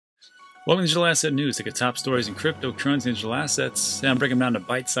Welcome to Digital Asset News. Take a top stories in cryptocurrency and digital assets. And I'm breaking them down to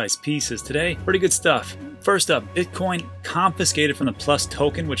bite-sized pieces today. Pretty good stuff. First up, Bitcoin confiscated from the Plus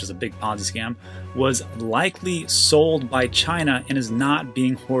token, which is a big Ponzi scam, was likely sold by China and is not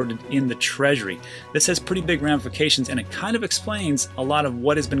being hoarded in the treasury. This has pretty big ramifications, and it kind of explains a lot of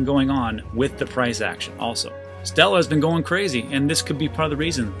what has been going on with the price action also. Stellar has been going crazy, and this could be part of the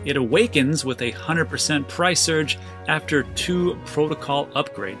reason. It awakens with a 100% price surge after 2 protocol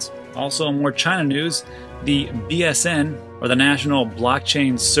upgrades. Also, more China news, the BSN, or the National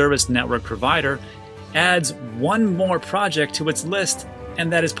Blockchain Service Network Provider, adds one more project to its list,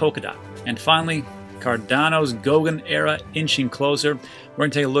 and that is Polkadot. And finally, Cardano's Gung era inching closer. We're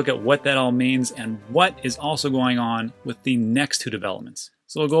going to take a look at what that all means and what is also going on with the next 2 developments.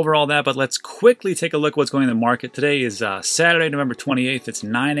 So we'll go over all that, but let's quickly take a look at what's going on in the market. Today is Saturday, November 28th. It's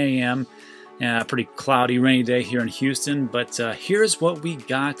 9 a.m. Pretty cloudy, rainy day here in Houston, but here's what we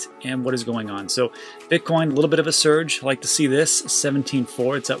got and what is going on. So Bitcoin, a little bit of a surge. I like to see this,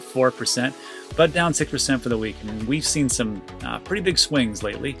 17.4, it's up 4%, but down 6% for the week. I mean, we've seen some pretty big swings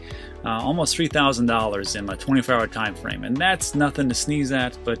lately, almost $3,000 in a 24-hour time frame, and that's nothing to sneeze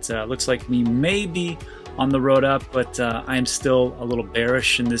at, but looks like we may be on the road up, but I am still a little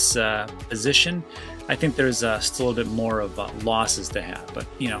bearish in this position. I think there's still a bit more of losses to have, but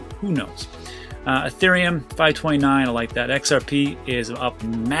you know, who knows. Ethereum 529, I like that. XRP is up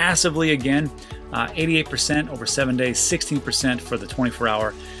massively again, 88% over 7 days, 16% for the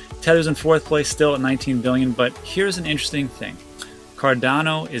 24-hour. Tether's in 4th place, still at 19 billion, but here's an interesting thing.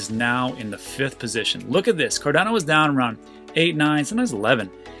 Cardano is now in the 5th position. Look at this. Cardano was down around 8, 9, sometimes 11.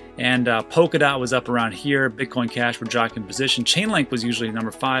 And Polkadot was up around here. Bitcoin Cash were jockeying position. Chainlink was usually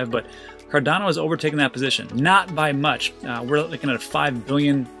number 5, but Cardano has overtaken that position, not by much. We're looking at a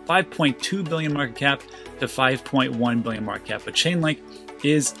 5.2 billion market cap to 5.1 billion market cap. But Chainlink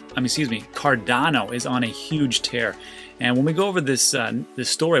is, Cardano is on a huge tear. And when we go over this this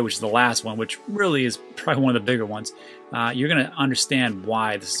story, which is the last one, which really is probably one of the bigger ones, you're going to understand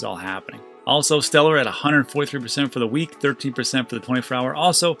why this is all happening. Also, Stellar at 143% for the week, 13% for the 24-hour.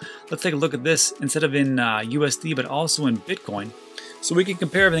 Also, let's take a look at this instead of in USD, but also in Bitcoin. So we can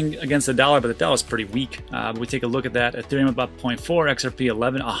compare everything against the dollar, but the dollar is pretty weak. We take a look at that. Ethereum about 0.4, XRP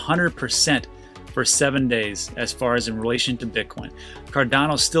 11, 100% for 7 days as far as in relation to Bitcoin.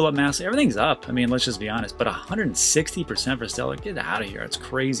 Cardano's still up massively. Everything's up. I mean, let's just be honest. But 160% for Stellar. Get out of here. It's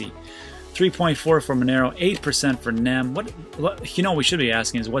crazy. 3.4 for Monero, 8% for NEM. What you know we should be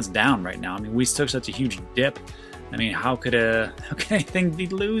asking is what's down right now? I mean, we took such a huge dip. I mean, how can anything be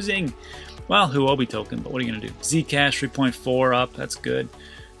losing? Well, Huobi token, but what are you going to do? Zcash 3.4 up, that's good.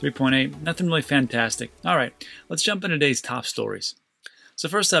 3.8, nothing really fantastic. All right, let's jump into today's top stories. So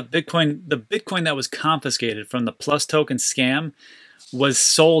first up, Bitcoin. The Bitcoin that was confiscated from the Plus token scam was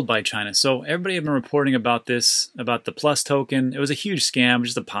sold by China. So everybody had been reporting about this, about the Plus token. It was a huge scam,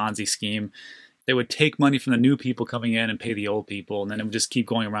 just a Ponzi scheme. They would take money from the new people coming in and pay the old people, and then it would just keep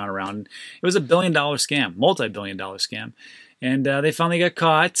going around and around. It was a billion-dollar scam, multi-billion-dollar scam. And they finally got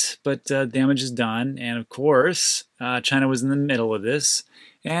caught, but damage is done. And of course, China was in the middle of this,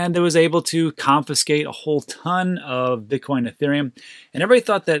 and they was able to confiscate a whole ton of Bitcoin and Ethereum. And everybody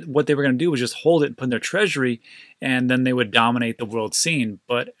thought that what they were going to do was just hold it and put in their treasury, and then they would dominate the world scene.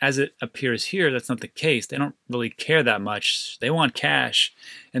 But as it appears here, that's not the case. They don't really care that much. They want cash,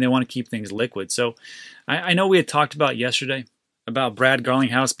 and they want to keep things liquid. So I know we had talked about yesterday about Brad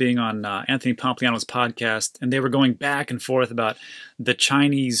Garlinghouse being on Anthony Pompliano's podcast, and they were going back and forth about the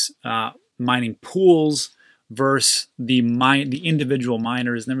Chinese mining pools versus the individual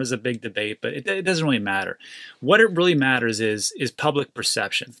miners. And there was a big debate, but it doesn't really matter. What it really matters is public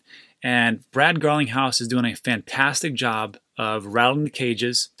perception. And Brad Garlinghouse is doing a fantastic job of rattling the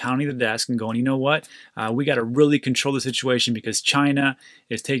cages, pounding the desk, and going, you know what? We got to really control the situation because China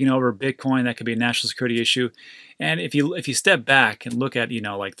is taking over Bitcoin. That could be a national security issue. And if you step back and look at, you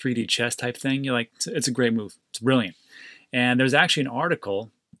know, like 3D chess type thing, you're like, it's a great move. It's brilliant. And there's actually an article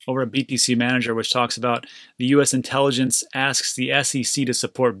over at BTC Manager which talks about the U.S. intelligence asks the SEC to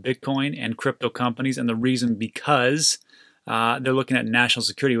support Bitcoin and crypto companies, and the reason because they're looking at national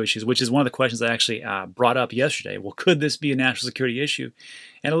security issues, which is one of the questions I actually brought up yesterday. Well, could this be a national security issue?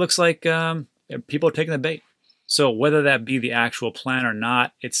 And it looks like people are taking the bait. So whether that be the actual plan or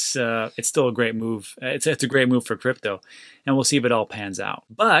not, it's still a great move. It's a great move for crypto, and we'll see if it all pans out.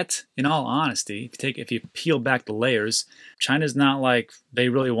 But in all honesty, if you peel back the layers, China's not like they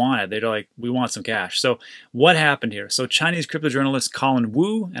really want it. They're like, we want some cash. So what happened here? So Chinese crypto journalist Colin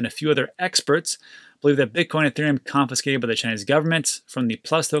Wu and a few other experts believe that Bitcoin and Ethereum confiscated by the Chinese government from the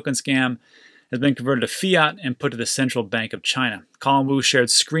Plus token scam has been converted to fiat and put to the Central Bank of China. Colin Wu shared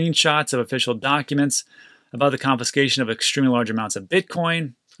screenshots of official documents about the confiscation of extremely large amounts of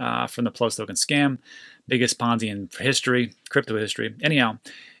Bitcoin from the PLUSTOKEN scam, biggest Ponzi in history, crypto history. Anyhow,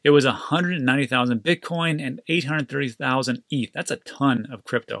 it was 190,000 Bitcoin and 830,000 ETH. That's a ton of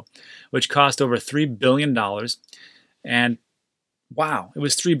crypto, which cost over $3 billion. And wow, it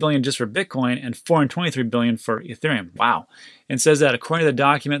was $3 billion just for Bitcoin and $423 billion for Ethereum. Wow. And says that according to the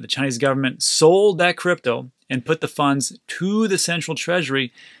document, the Chinese government sold that crypto and put the funds to the central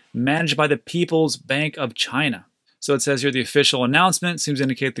treasury managed by the People's Bank of China. So it says here the official announcement seems to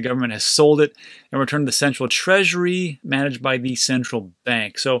indicate the government has sold it and returned to the central treasury managed by the central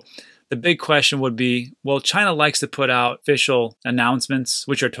bank. So the big question would be, well, China likes to put out official announcements,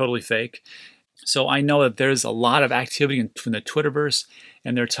 which are totally fake. So I know that there's a lot of activity in the Twitterverse,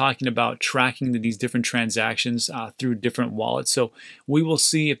 and they're talking about tracking these different transactions through different wallets. So we will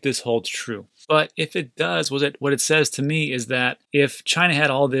see if this holds true. But if it does, what it says to me is that if China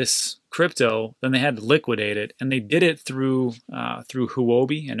had all this crypto, then they had to liquidate it, and they did it through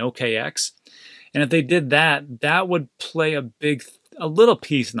Huobi and OKX. And if they did that, that would play a little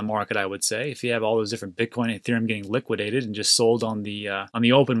piece in the market, I would say, if you have all those different Bitcoin and Ethereum getting liquidated and just sold on the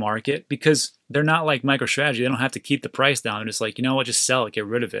open market, because they're not like MicroStrategy. They don't have to keep the price down. They're just like, you know what, just sell it, get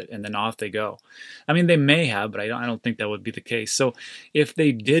rid of it, and then off they go. I mean, they may have, but I don't think that would be the case. So if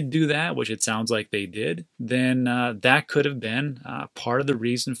they did do that, which it sounds like they did, then that could have been part of the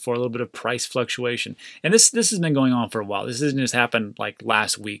reason for a little bit of price fluctuation. And this has been going on for a while. This didn't just happen like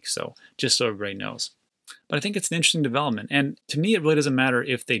last week, so just so everybody knows. But I think it's an interesting development. And to me, it really doesn't matter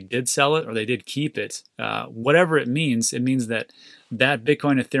if they did sell it or they did keep it. Whatever it means that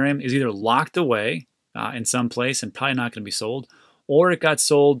Bitcoin Ethereum is either locked away in some place and probably not going to be sold, or it got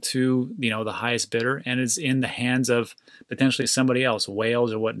sold to the highest bidder and is in the hands of potentially somebody else,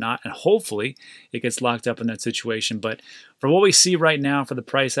 whales or whatnot, and hopefully it gets locked up in that situation. But for what we see right now for the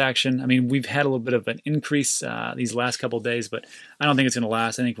price action, I mean, we've had a little bit of an increase these last couple of days, but I don't think it's going to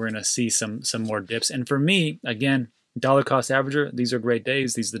last. I think we're going to see some more dips. And for me, again, dollar cost averager, these are great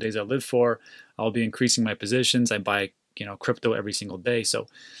days. These are the days I live for. I'll be increasing my positions. I buy crypto every single day. So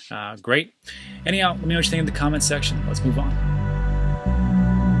great. Anyhow, let me know what you think in the comment section. Let's move on.